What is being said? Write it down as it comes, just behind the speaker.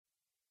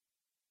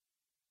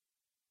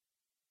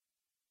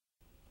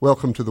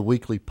Welcome to the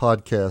weekly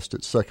podcast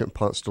at Second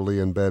Ponce de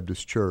Leon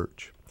Baptist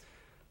Church.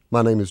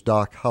 My name is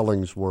Doc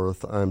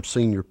Hollingsworth. I'm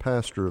senior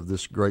pastor of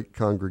this great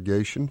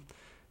congregation,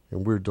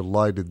 and we're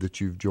delighted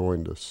that you've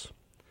joined us.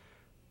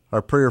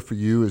 Our prayer for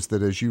you is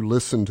that as you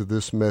listen to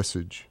this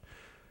message,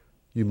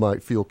 you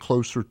might feel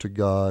closer to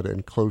God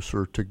and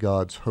closer to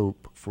God's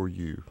hope for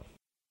you.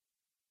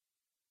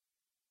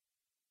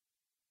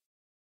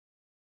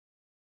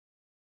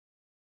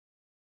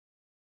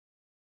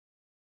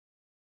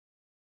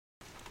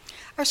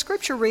 Our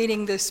scripture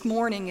reading this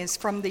morning is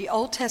from the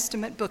Old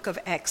Testament book of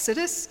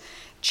Exodus,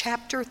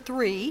 chapter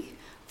 3,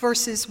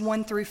 verses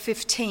 1 through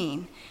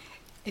 15.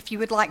 If you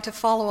would like to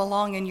follow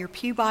along in your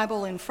pew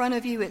Bible in front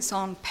of you, it's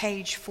on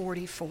page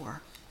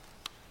 44.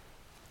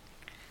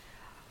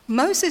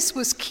 Moses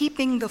was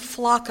keeping the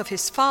flock of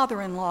his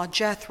father-in-law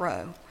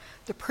Jethro,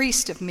 the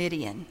priest of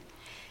Midian.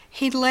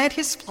 He led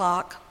his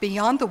flock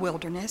beyond the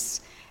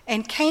wilderness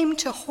and came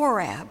to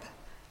Horeb,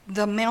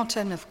 the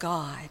mountain of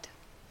God.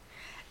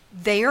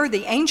 There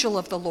the angel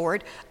of the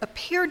Lord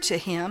appeared to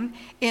him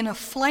in a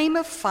flame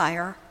of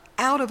fire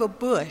out of a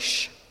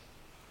bush.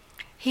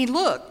 He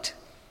looked,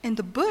 and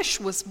the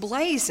bush was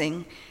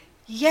blazing,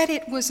 yet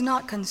it was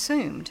not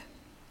consumed.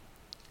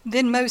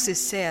 Then Moses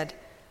said,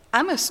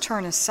 "I must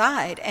turn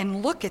aside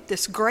and look at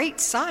this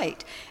great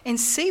sight and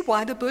see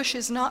why the bush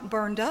is not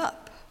burned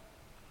up."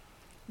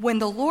 When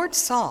the Lord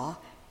saw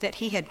that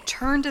he had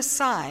turned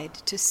aside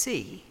to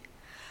see,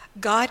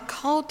 God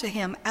called to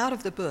him out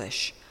of the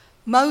bush,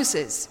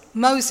 "Moses,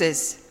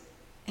 Moses."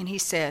 And he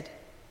said,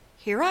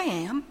 "Here I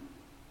am."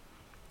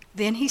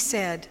 Then he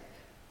said,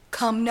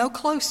 "Come no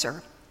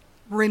closer.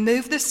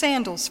 Remove the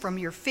sandals from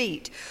your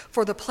feet,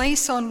 for the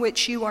place on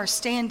which you are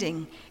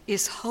standing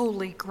is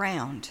holy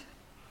ground."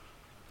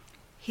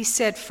 He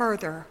said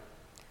further,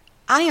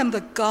 "I am the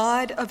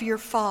God of your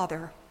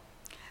father,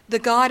 the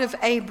God of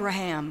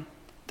Abraham,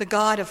 the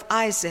God of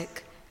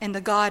Isaac, and the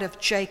God of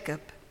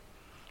Jacob."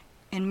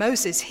 And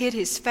Moses hid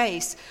his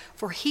face,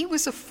 for he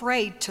was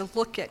afraid to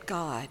look at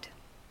God.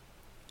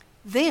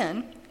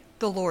 Then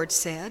the Lord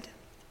said,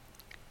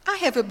 "I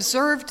have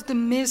observed the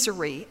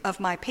misery of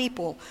my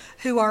people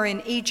who are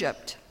in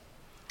Egypt.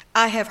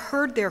 I have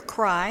heard their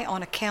cry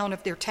on account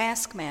of their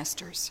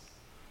taskmasters.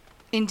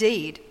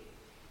 Indeed,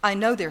 I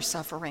know their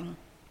suffering,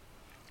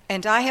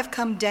 and I have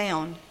come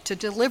down to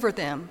deliver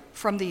them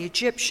from the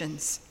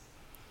Egyptians.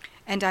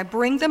 And I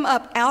bring them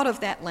up out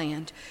of that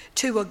land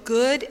to a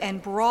good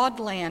and broad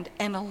land,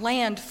 and a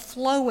land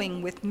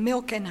flowing with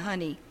milk and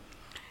honey,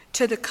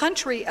 to the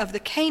country of the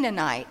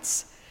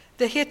Canaanites,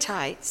 the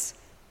Hittites,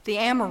 the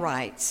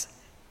Amorites,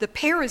 the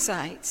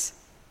Perizzites,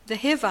 the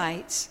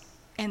Hivites,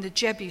 and the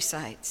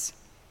Jebusites.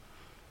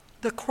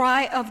 The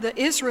cry of the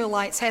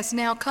Israelites has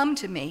now come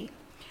to me.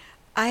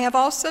 I have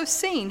also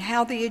seen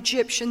how the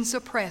Egyptians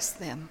oppress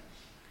them.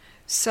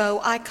 So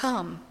I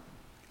come.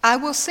 I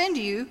will send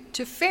you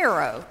to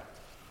Pharaoh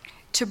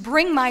to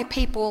bring my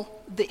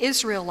people, the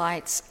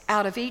Israelites,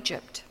 out of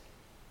Egypt."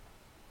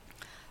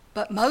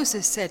 But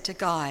Moses said to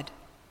God,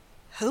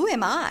 "Who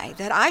am I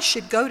that I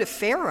should go to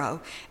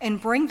Pharaoh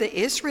and bring the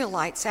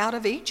Israelites out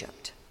of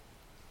Egypt?"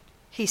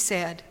 He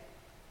said,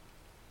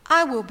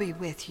 "I will be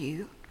with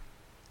you,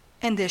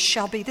 and this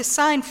shall be the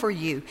sign for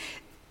you,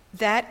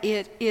 that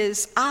it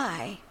is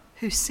I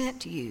who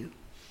sent you.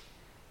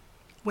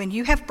 When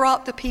you have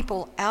brought the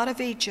people out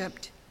of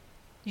Egypt,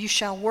 you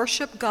shall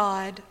worship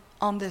God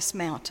on this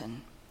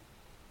mountain."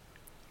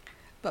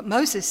 But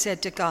Moses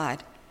said to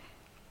God,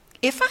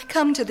 "If I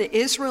come to the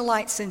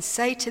Israelites and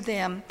say to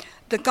them,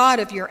 'The God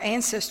of your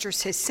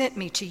ancestors has sent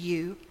me to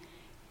you,'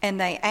 and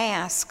they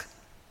ask,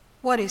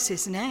 'What is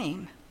his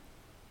name?'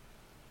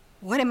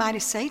 what am I to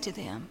say to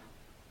them?"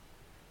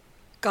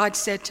 God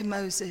said to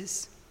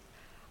Moses,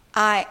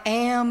 "I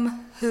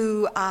am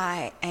who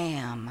I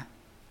am."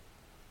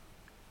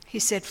 He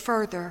said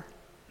further,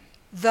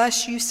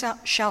 "Thus you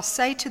shall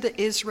say to the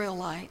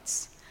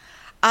Israelites,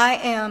 'I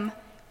am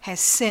has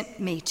sent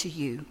me to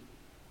you.'"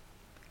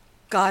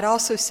 God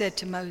also said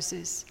to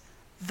Moses,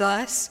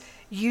 "Thus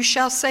you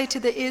shall say to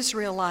the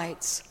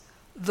Israelites,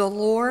 'The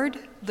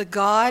Lord, the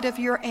God of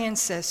your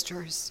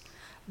ancestors,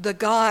 the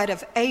God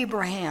of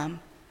Abraham,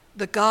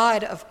 the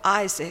God of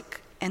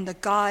Isaac, and the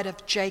God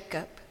of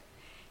Jacob,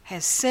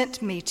 has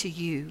sent me to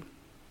you.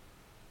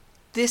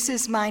 This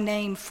is my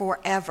name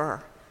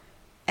forever,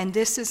 and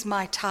this is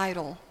my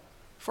title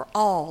for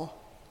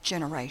all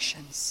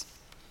generations."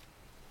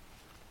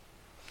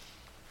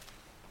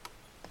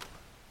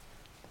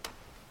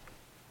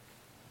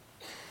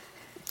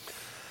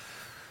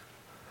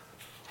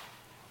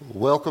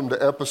 Welcome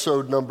to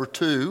episode number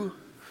 2.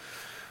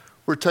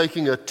 We're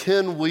taking a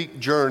 10-week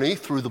journey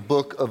through the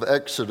book of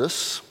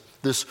Exodus,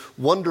 this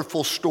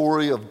wonderful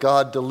story of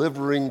God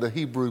delivering the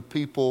Hebrew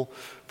people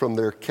from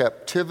their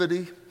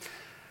captivity.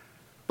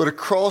 But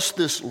across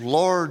this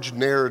large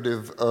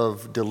narrative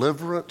of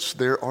deliverance,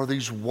 there are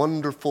these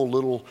wonderful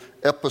little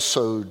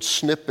episodes,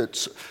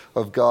 snippets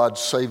of God's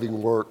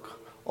saving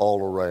work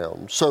all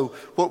around. So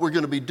what we're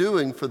going to be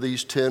doing for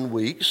these 10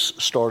 weeks,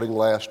 starting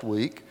last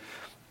week,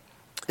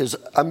 is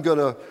I'm going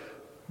to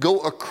go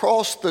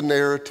across the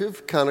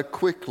narrative kind of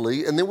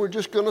quickly, and then we're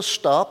just going to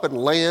stop and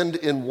land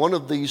in one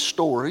of these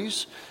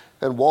stories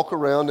and walk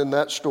around in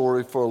that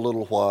story for a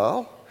little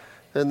while,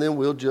 and then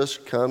we'll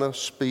just kind of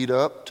speed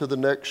up to the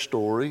next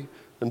story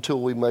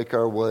until we make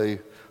our way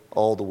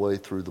all the way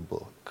through the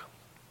book.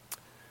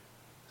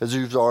 As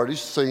you've already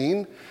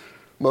seen,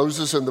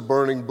 Moses and the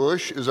burning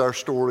bush is our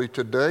story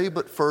today,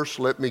 but first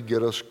let me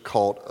get us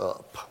caught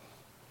up.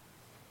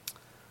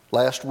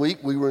 Last week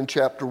we were in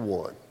chapter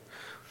 1.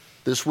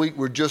 This week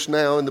we're just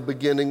now in the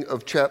beginning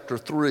of chapter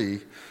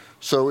 3.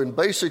 So in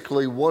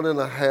basically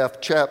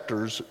 1.5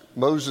 chapters,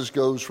 Moses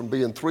goes from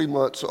being 3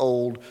 months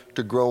old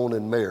to grown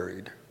and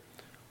married.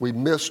 We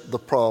missed the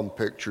prom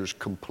pictures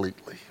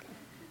completely.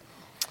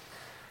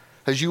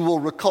 As you will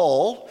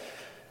recall,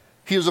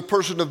 he is a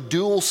person of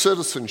dual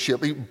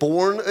citizenship. He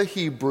born a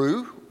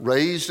Hebrew,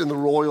 raised in the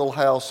royal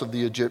house of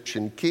the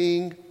Egyptian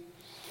king.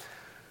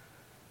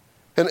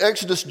 And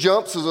Exodus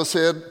jumps, as I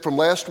said, from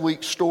last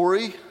week's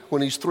story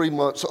when he's 3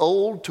 months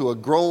old to a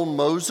grown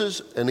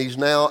Moses, and he's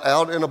now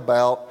out and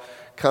about,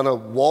 kind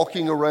of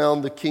walking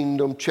around the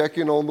kingdom,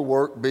 checking on the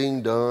work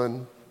being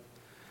done.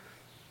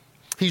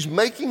 He's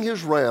making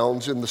his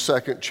rounds in the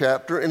 2nd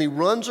chapter, and he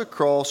runs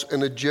across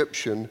an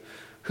Egyptian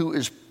who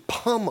is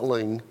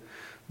pummeling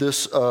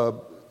this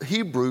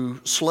Hebrew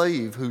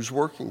slave who's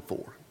working for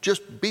him,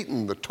 just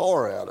beating the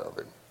tar out of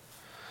him.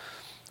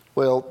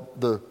 Well,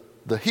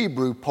 the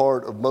Hebrew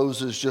part of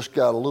Moses just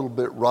got a little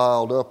bit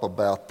riled up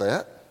about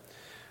that.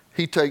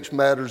 He takes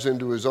matters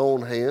into his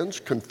own hands,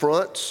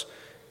 confronts,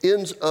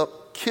 ends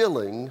up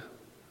killing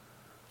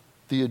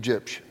the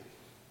Egyptian.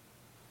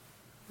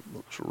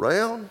 Looks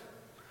around,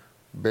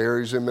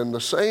 buries him in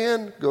the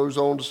sand, goes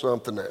on to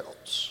something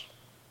else.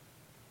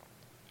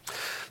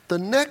 The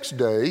next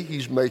day,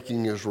 he's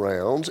making his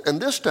rounds, and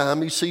this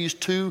time he sees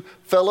 2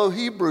 fellow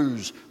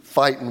Hebrews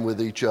fighting with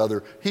each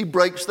other. He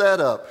breaks that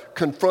up,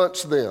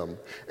 confronts them,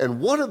 and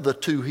one of the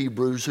 2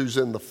 Hebrews who's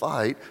in the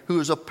fight, who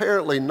is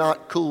apparently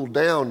not cooled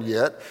down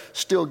yet,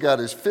 still got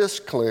his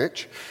fist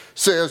clenched,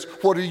 says,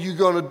 "What are you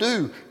going to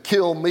do?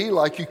 Kill me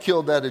like you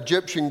killed that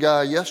Egyptian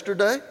guy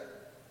yesterday?"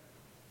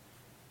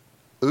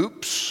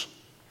 Oops.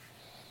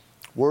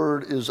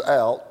 Word is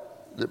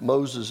out that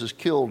Moses has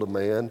killed a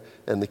man,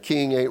 and the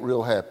king ain't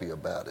real happy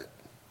about it.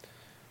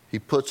 He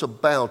puts a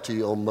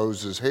bounty on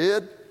Moses'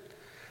 head,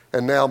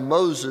 and now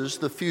Moses,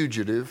 the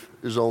fugitive,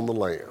 is on the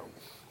lam.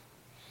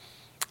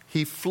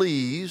 He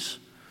flees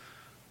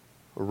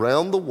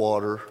around the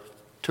water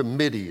to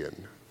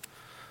Midian,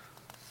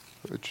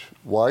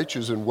 which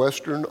is in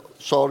western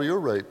Saudi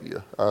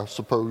Arabia. I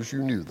suppose you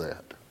knew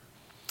that.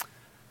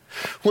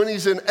 When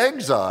he's in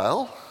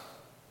exile,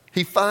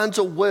 he finds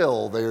a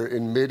well there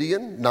in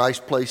Midian, nice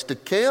place to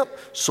camp,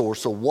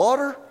 source of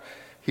water.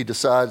 He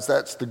decides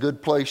that's the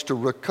good place to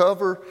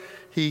recover.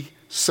 He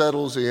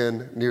settles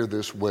in near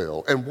this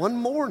well. And one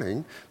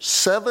morning,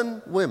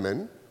 7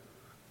 women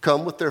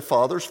come with their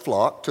father's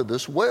flock to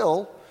this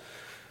well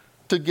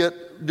to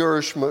get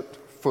nourishment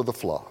for the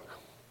flock.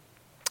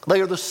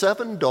 They are the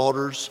 7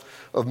 daughters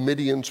of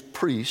Midian's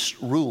priest,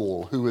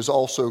 Reuel, who is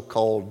also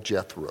called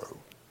Jethro.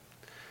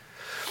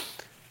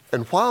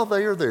 And while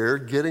they are there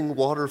getting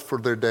water for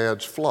their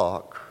dad's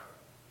flock,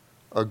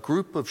 a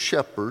group of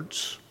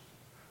shepherds,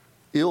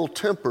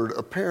 ill-tempered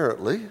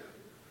apparently,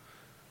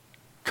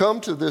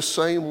 come to this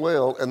same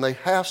well and they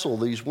hassle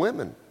these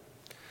women.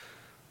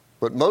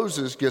 But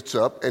Moses gets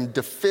up and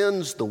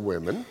defends the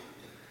women,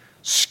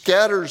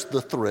 scatters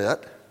the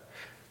threat,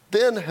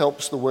 then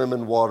helps the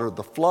women water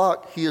the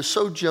flock. He is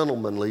so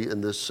gentlemanly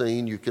in this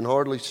scene, you can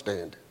hardly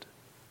stand it.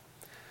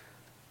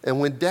 And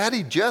when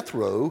Daddy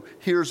Jethro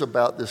hears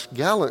about this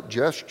gallant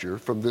gesture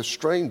from this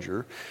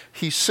stranger,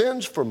 he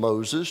sends for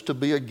Moses to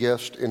be a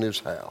guest in his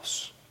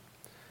house.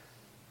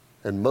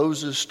 And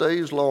Moses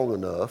stays long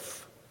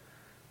enough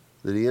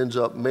that he ends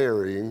up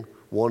marrying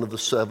one of the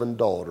 7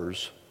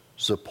 daughters,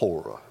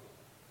 Zipporah.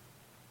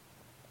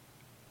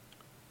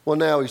 Well,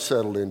 now he's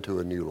settled into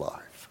a new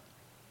life.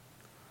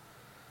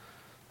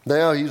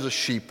 Now he's a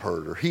sheep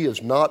herder. He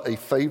is not a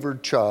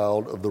favored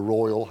child of the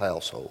royal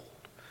household.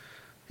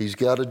 He's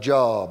got a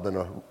job and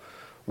a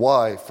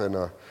wife and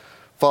a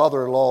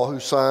father-in-law who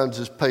signs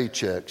his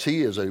paychecks.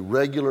 He is a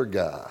regular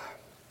guy.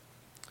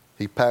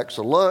 He packs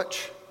a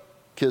lunch,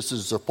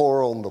 kisses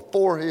Zipporah on the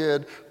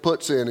forehead,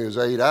 puts in his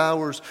 8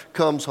 hours,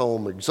 comes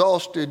home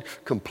exhausted,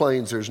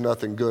 complains there's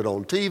nothing good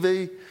on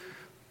TV.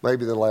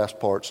 Maybe the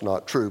last part's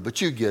not true, but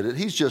you get it.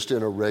 He's just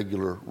in a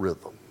regular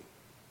rhythm.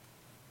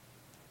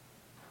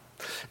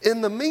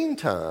 In the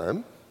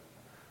meantime,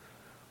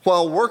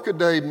 while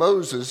workaday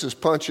Moses is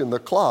punching the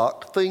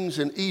clock, things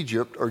in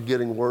Egypt are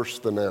getting worse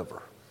than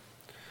ever.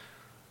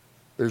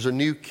 There's a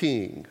new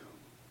king.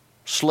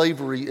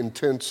 Slavery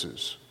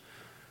intenses.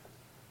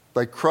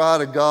 They cry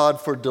to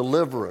God for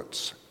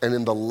deliverance. And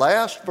in the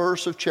last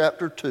verse of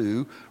chapter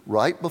 2,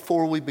 right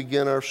before we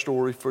begin our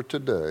story for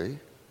today,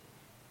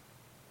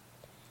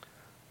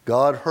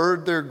 God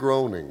heard their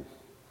groaning,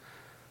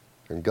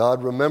 and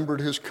God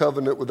remembered his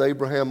covenant with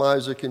Abraham,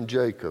 Isaac, and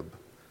Jacob.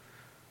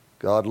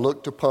 God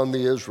looked upon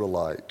the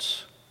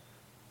Israelites,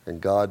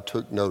 and God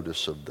took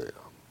notice of them.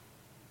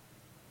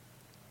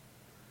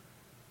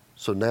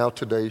 So now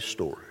today's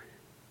story.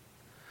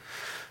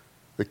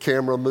 The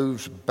camera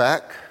moves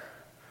back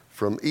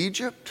from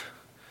Egypt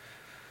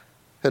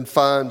and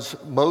finds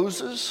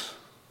Moses.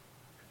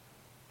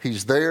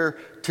 He's there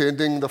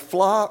tending the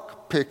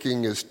flock,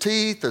 picking his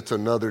teeth. It's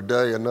another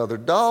day, another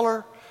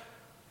dollar.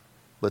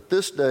 But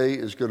this day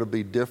is going to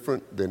be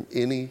different than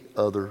any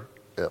other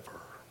ever.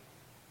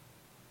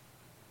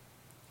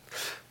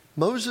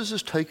 Moses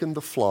has taken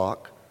the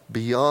flock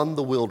beyond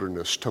the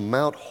wilderness to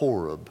Mount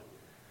Horeb.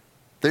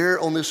 There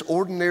on this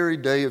ordinary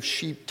day of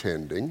sheep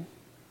tending,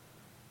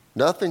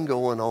 nothing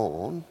going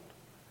on,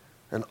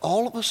 and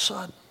all of a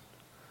sudden,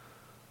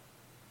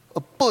 a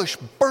bush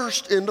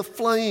burst into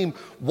flame,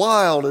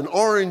 wild and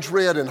orange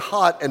red and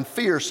hot and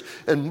fierce.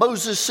 And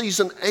Moses sees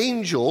an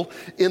angel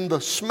in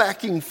the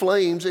smacking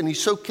flames, and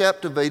he's so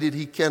captivated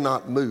he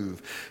cannot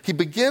move. He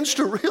begins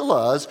to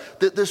realize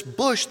that this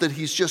bush that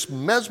he's just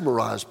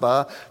mesmerized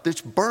by, that's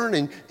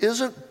burning,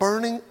 isn't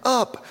burning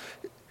up.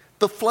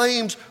 The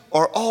flames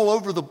are all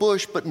over the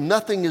bush, but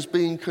nothing is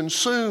being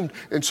consumed.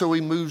 And so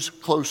he moves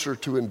closer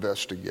to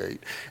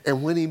investigate.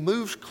 And when he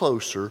moves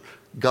closer,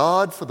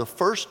 God, for the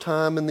first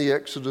time in the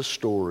Exodus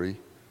story,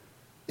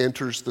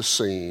 enters the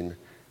scene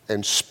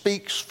and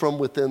speaks from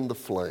within the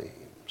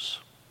flames.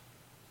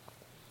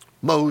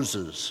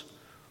 Moses,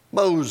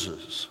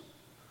 Moses,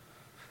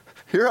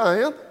 here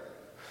I am.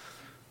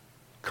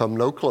 Come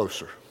no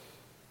closer.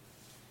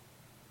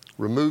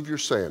 Remove your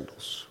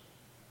sandals.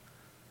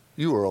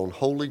 You are on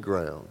holy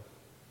ground.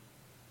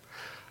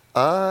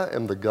 I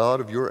am the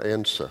God of your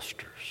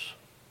ancestors.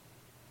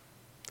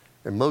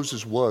 And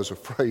Moses was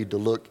afraid to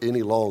look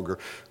any longer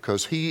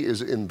because he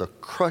is in the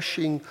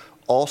crushing,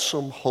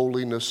 awesome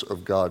holiness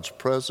of God's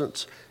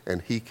presence,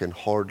 and he can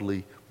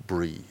hardly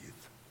breathe,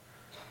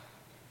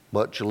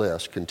 much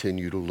less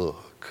continue to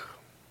look.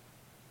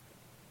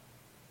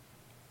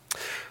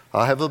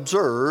 I have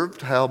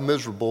observed how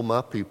miserable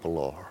my people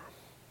are.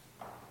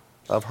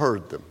 I've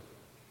heard them.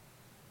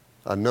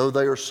 I know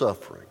they are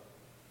suffering.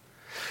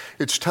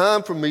 It's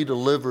time for me to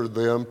deliver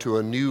them to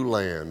a new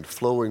land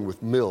flowing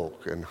with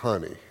milk and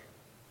honey.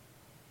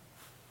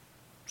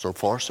 So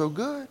far, so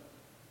good.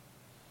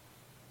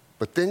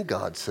 But then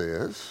God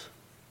says,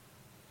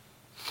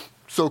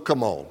 so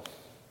come on.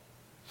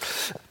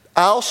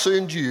 I'll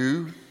send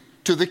you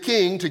to the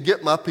king to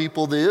get my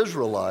people, the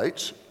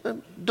Israelites.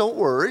 And don't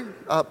worry,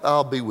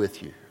 I'll be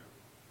with you.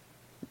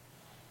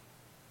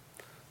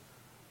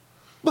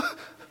 But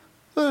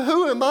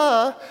who am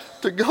I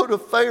to go to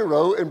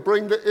Pharaoh and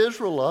bring the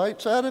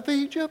Israelites out of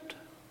Egypt?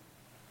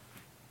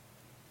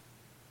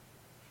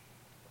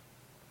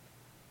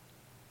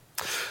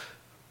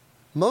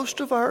 Most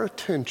of our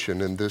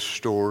attention in this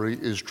story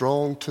is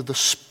drawn to the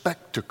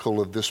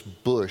spectacle of this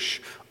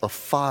bush of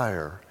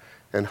fire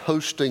and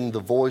hosting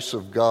the voice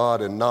of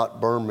God and not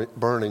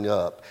burning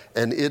up.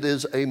 And it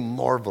is a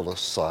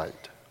marvelous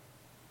sight.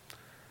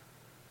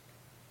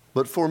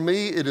 But for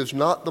me, it is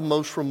not the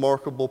most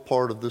remarkable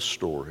part of this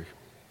story.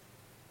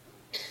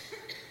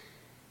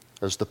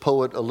 As the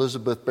poet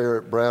Elizabeth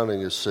Barrett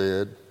Browning has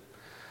said,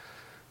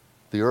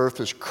 the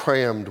earth is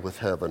crammed with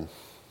heaven,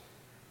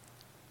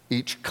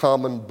 each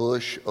common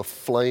bush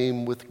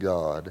aflame with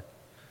God.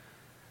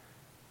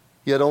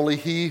 Yet only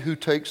he who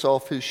takes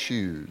off his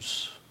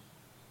shoes,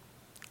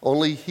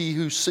 only he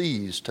who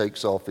sees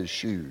takes off his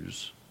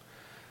shoes.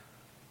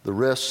 The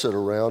rest sit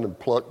around and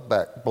pluck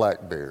back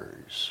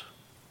blackberries.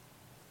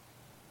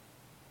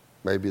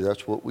 Maybe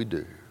that's what we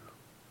do.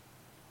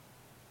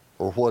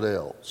 Or what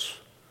else?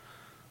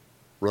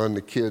 Run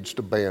the kids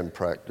to band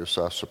practice,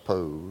 I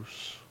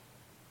suppose.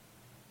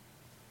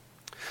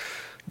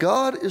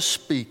 God is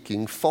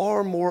speaking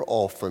far more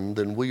often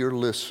than we are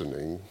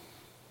listening.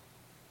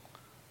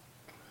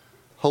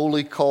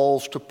 Holy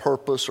calls to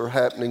purpose are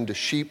happening to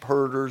sheep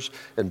herders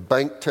and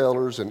bank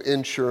tellers and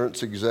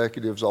insurance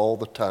executives all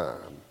the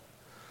time.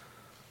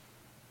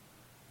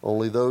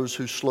 Only those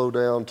who slow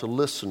down to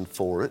listen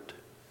for it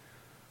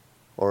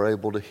are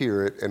able to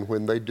hear it, and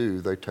when they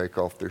do, they take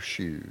off their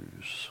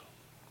shoes.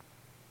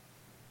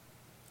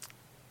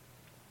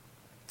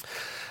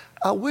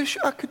 I wish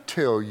I could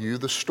tell you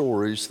the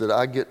stories that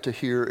I get to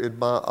hear in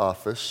my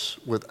office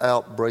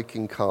without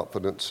breaking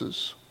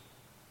confidences.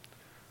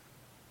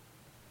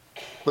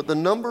 But the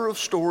number of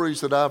stories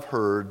that I've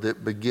heard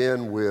that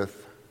begin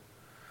with,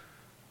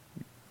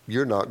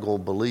 "You're not going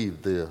to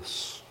believe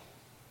this."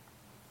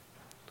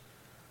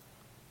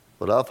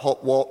 But I've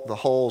walked the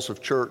halls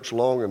of church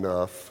long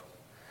enough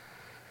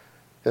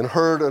and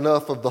heard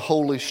enough of the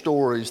holy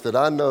stories that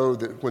I know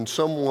that when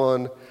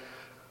someone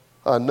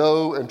I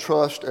know and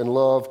trust and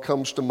love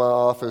comes to my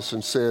office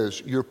and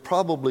says, "You're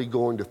probably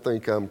going to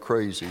think I'm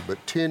crazy,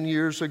 but 10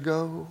 years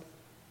ago,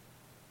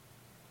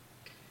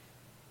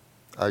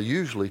 I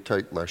usually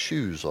take my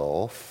shoes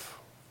off.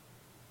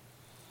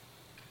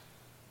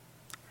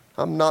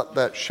 I'm not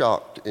that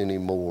shocked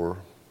anymore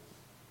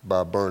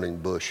by burning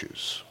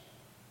bushes."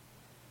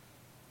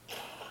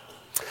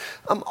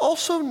 I'm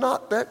also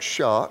not that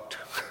shocked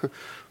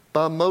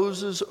by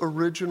Moses'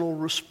 original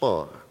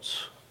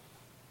response.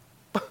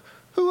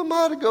 Who am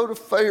I to go to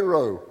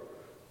Pharaoh,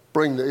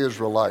 bring the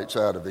Israelites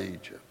out of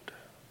Egypt?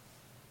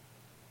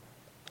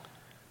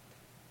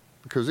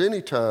 Because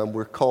anytime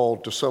we're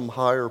called to some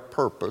higher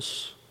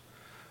purpose,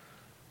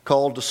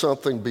 called to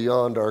something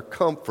beyond our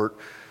comfort,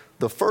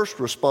 the first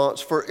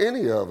response for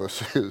any of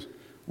us is,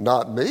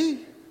 not me.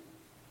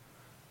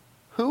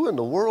 Who in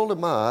the world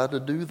am I to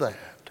do that?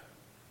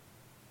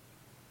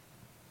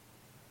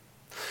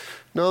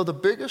 No, the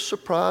biggest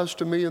surprise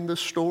to me in this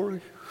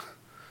story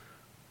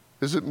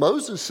is that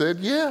Moses said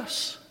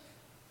yes.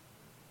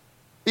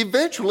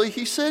 Eventually,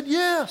 he said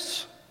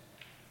yes.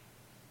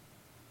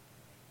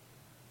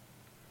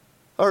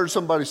 I heard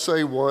somebody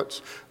say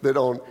once that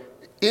on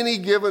any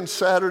given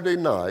Saturday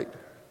night,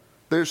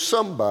 there's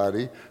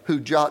somebody who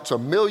jots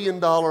 $1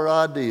 million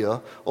idea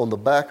on the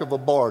back of a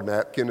bar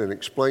napkin and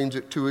explains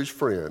it to his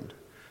friend.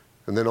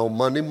 And then on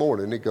Monday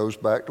morning, he goes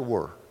back to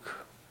work.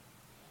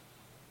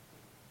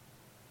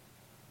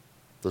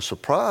 The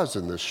surprise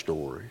in this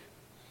story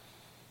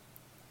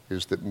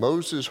is that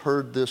Moses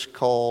heard this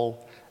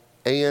call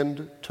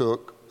and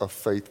took a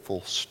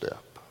faithful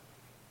step.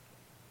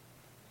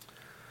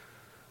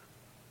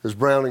 As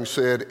Browning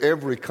said,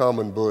 every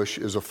common bush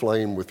is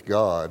aflame with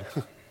God,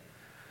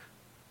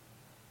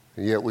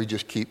 and yet we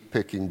just keep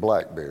picking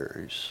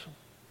blackberries.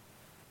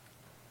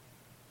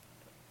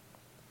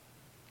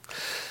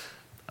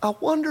 I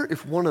wonder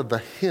if one of the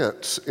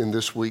hints in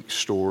this week's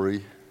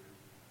story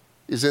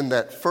is in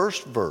that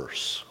first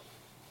verse,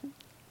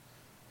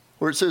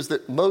 where it says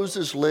that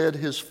Moses led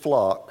his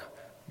flock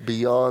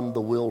beyond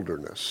the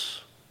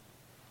wilderness.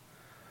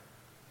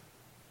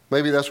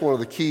 Maybe that's one of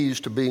the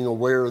keys to being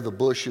aware of the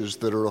bushes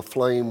that are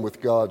aflame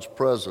with God's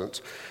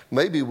presence.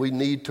 Maybe we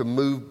need to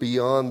move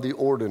beyond the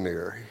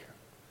ordinary,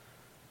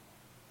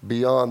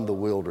 beyond the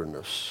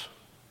wilderness,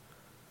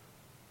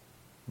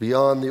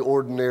 beyond the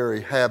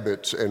ordinary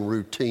habits and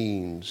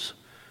routines.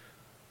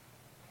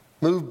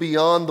 Move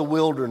beyond the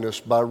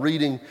wilderness by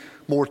reading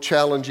more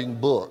challenging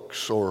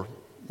books or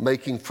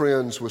making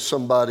friends with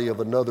somebody of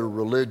another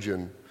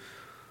religion,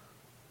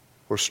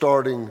 or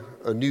starting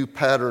a new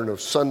pattern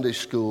of Sunday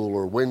school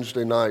or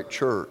Wednesday night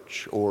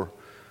church, or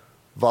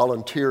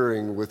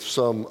volunteering with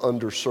some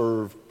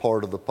underserved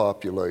part of the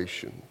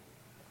population.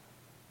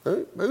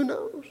 Who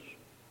knows?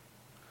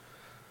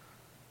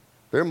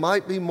 There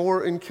might be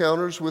more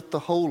encounters with the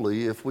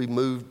holy if we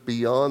move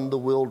beyond the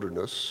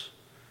wilderness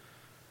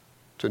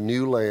to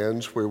new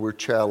lands where we're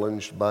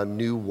challenged by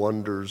new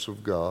wonders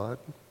of God.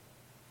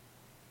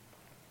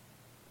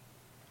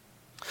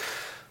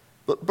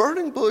 But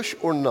burning bush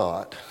or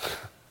not,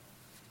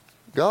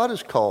 God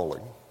is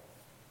calling.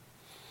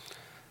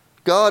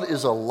 God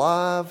is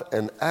alive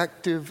and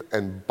active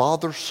and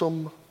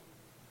bothersome.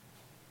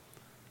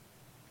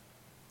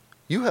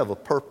 You have a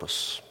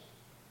purpose.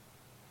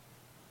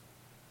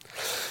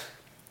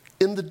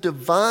 In the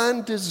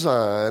divine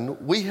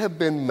design, we have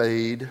been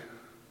made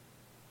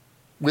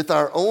with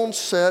our own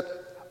set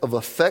of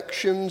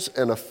affections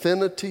and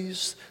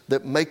affinities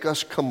that make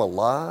us come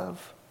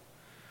alive,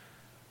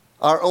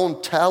 our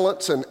own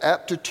talents and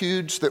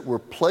aptitudes that were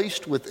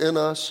placed within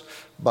us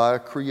by a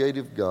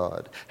creative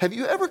God. Have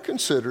you ever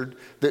considered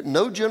that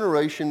no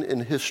generation in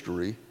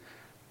history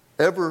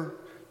ever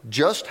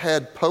just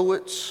had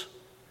poets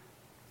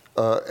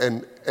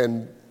and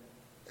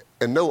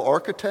no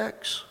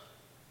architects?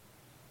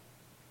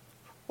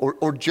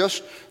 Or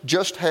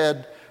just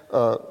had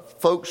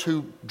folks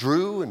who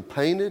drew and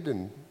painted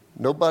and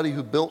nobody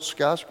who built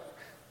skyscrapers?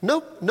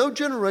 No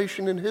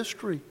generation in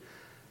history.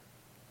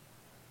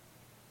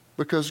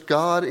 Because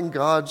God, in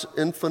God's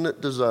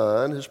infinite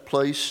design, has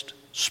placed,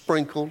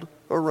 sprinkled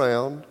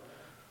around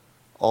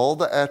all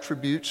the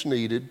attributes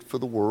needed for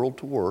the world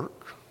to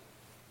work.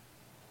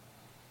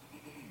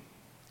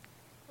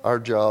 Our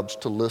job's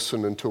to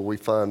listen until we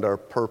find our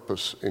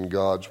purpose in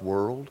God's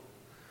world,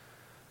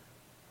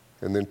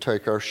 and then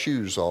take our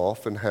shoes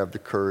off and have the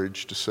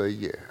courage to say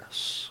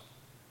yes.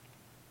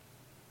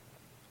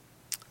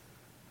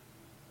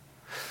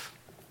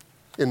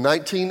 In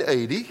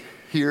 1980,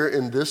 here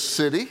in this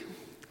city,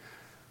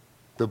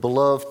 the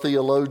beloved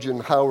theologian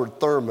Howard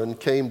Thurman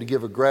came to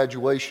give a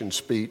graduation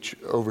speech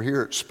over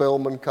here at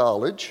Spelman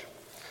College.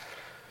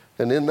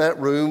 And in that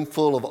room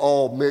full of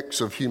all mix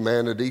of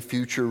humanity,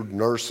 future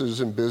nurses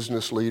and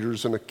business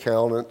leaders and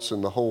accountants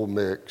and the whole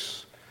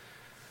mix,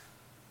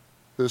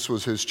 this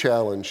was his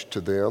challenge to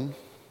them.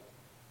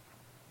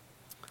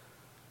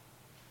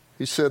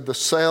 He said, "The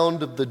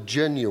sound of the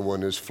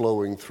genuine is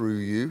flowing through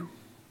you.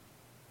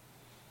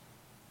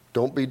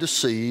 Don't be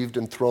deceived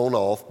and thrown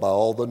off by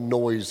all the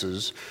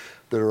noises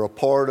that are a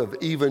part of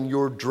even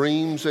your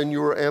dreams and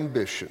your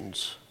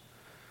ambitions,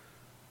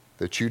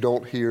 that you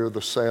don't hear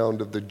the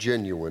sound of the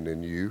genuine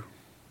in you,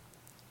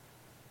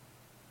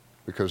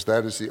 because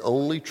that is the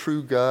only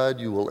true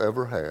guide you will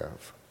ever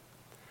have.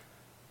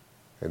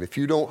 And if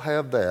you don't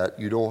have that,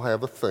 you don't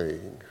have a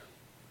thing.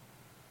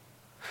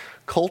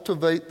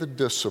 Cultivate the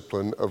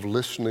discipline of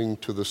listening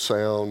to the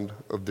sound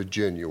of the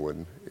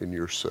genuine in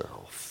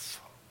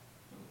yourself."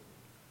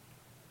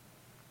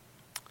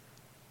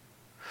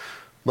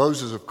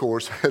 Moses, of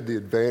course, had the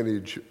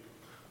advantage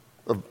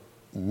of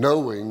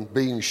knowing,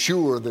 being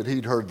sure that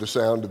he'd heard the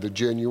sound of the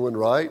genuine,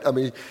 right? I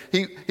mean,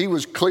 he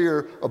was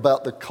clear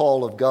about the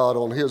call of God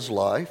on his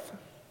life.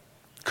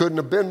 Couldn't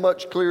have been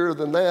much clearer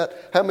than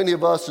that. How many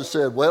of us have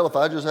said, well, if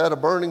I just had a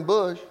burning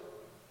bush?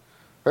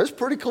 That's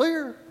pretty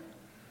clear.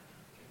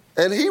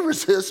 And he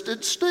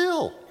resisted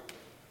still.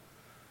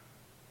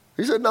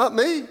 He said, not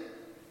me.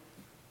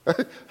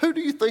 Who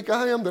do you think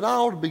I am that I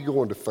ought to be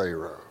going to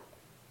Pharaoh?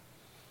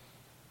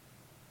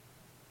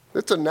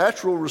 It's a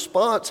natural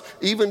response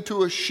even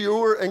to a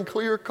sure and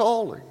clear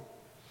calling.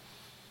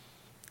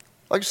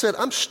 Like I said,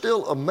 I'm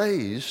still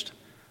amazed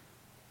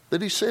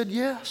that he said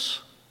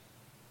yes.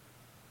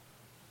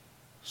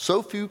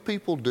 So few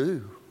people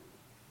do.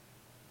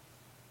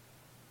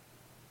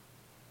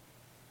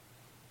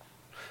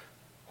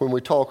 When we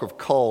talk of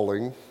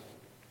calling,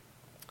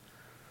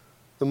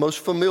 the most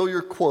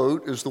familiar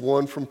quote is the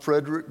one from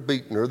Frederick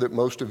Buechner that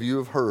most of you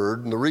have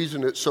heard, and the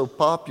reason it's so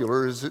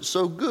popular is it's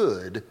so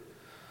good.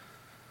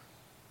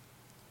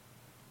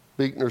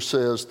 Buechner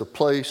says, the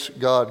place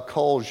God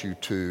calls you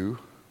to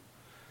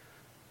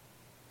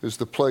is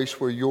the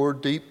place where your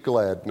deep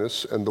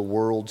gladness and the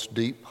world's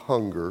deep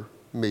hunger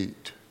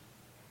meet.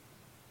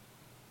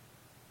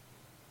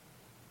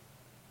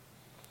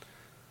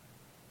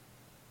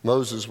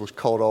 Moses was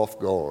caught off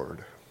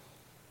guard.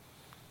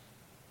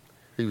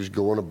 He was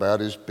going about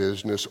his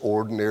business,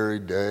 ordinary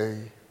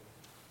day.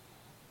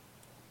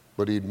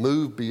 But he'd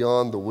moved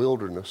beyond the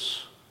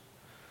wilderness.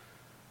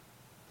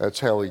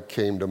 That's how he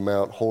came to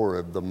Mount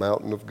Horeb, the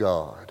mountain of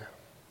God.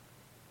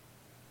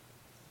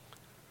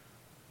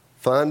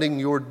 Finding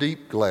your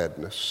deep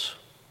gladness,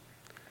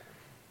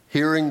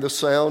 hearing the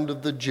sound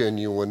of the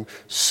genuine,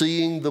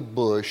 seeing the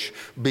bush,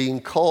 being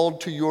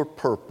called to your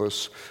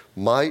purpose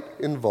might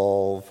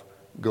involve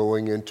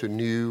going into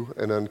new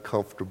and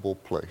uncomfortable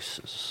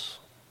places.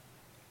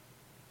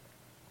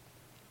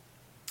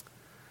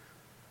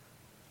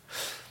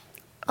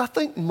 I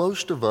think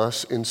most of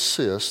us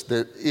insist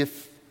that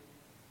if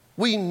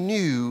we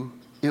knew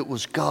it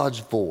was God's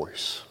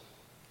voice,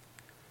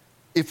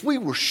 if we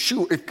were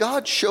sure, if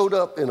God showed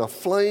up in a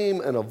flame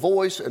and a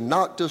voice and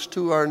knocked us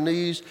to our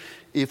knees,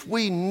 if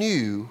we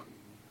knew,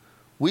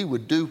 we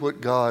would do what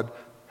God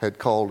had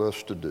called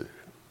us to do.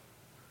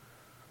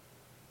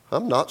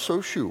 I'm not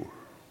so sure.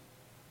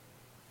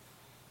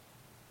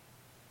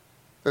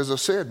 As I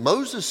said,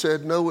 Moses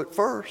said no at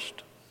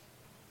first.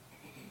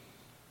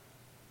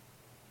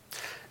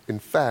 In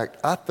fact,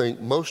 I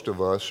think most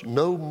of us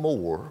know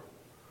more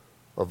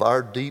of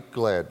our deep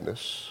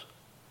gladness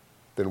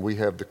than we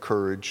have the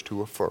courage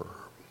to affirm.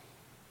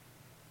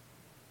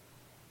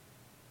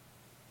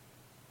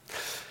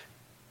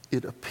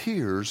 It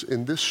appears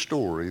in this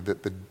story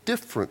that the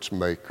difference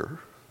maker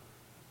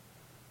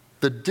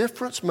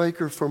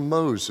for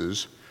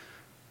Moses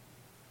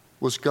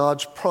was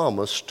God's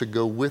promise to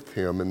go with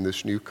him in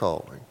this new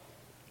calling.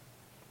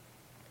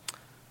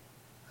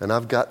 And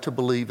I've got to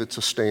believe it's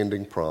a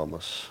standing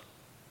promise.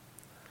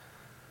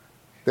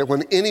 That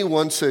when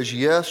anyone says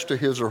yes to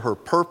his or her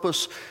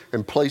purpose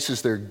and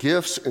places their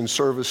gifts in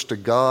service to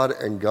God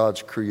and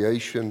God's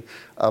creation,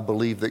 I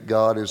believe that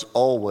God is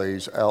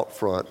always out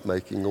front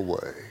making a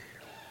way.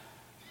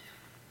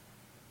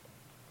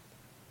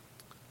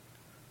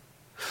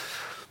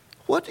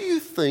 What do you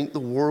think the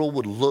world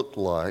would look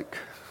like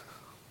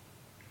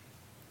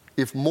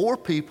if more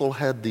people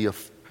had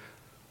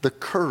the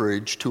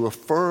courage to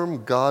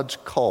affirm God's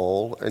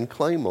call and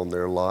claim on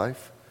their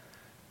life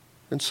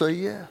and say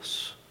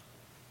yes?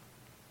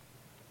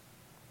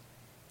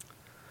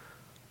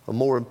 A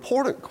more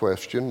important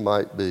question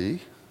might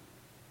be,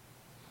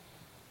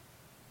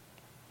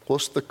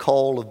 what's the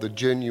call of the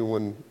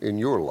genuine in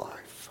your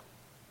life?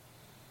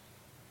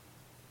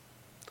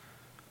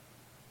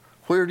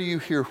 Where do you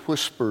hear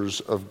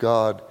whispers of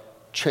God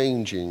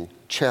changing,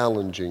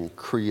 challenging,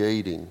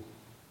 creating?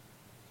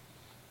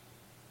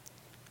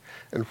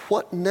 And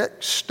what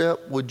next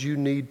step would you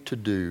need to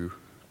do?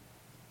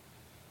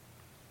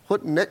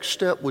 What next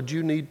step would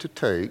you need to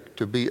take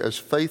to be as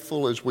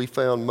faithful as we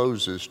found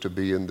Moses to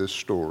be in this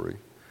story?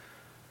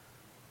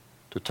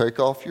 To take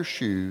off your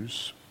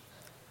shoes,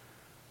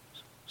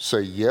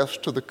 say yes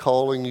to the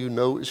calling you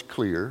know is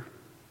clear,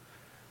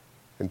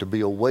 and to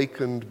be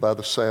awakened by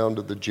the sound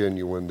of the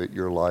genuine that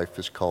your life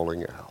is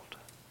calling out.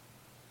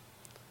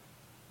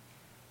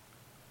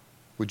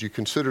 Would you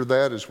consider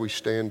that as we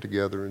stand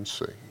together and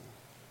sing?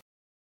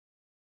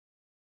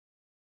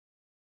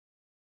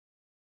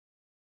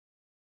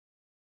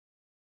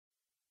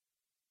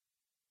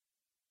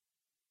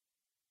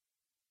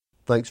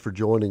 Thanks for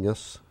joining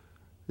us.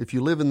 If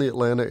you live in the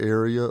Atlanta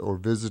area or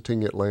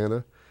visiting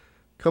Atlanta,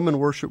 come and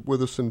worship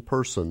with us in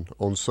person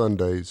on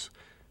Sundays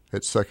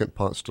at Second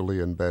Ponce de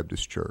Leon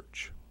Baptist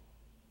Church.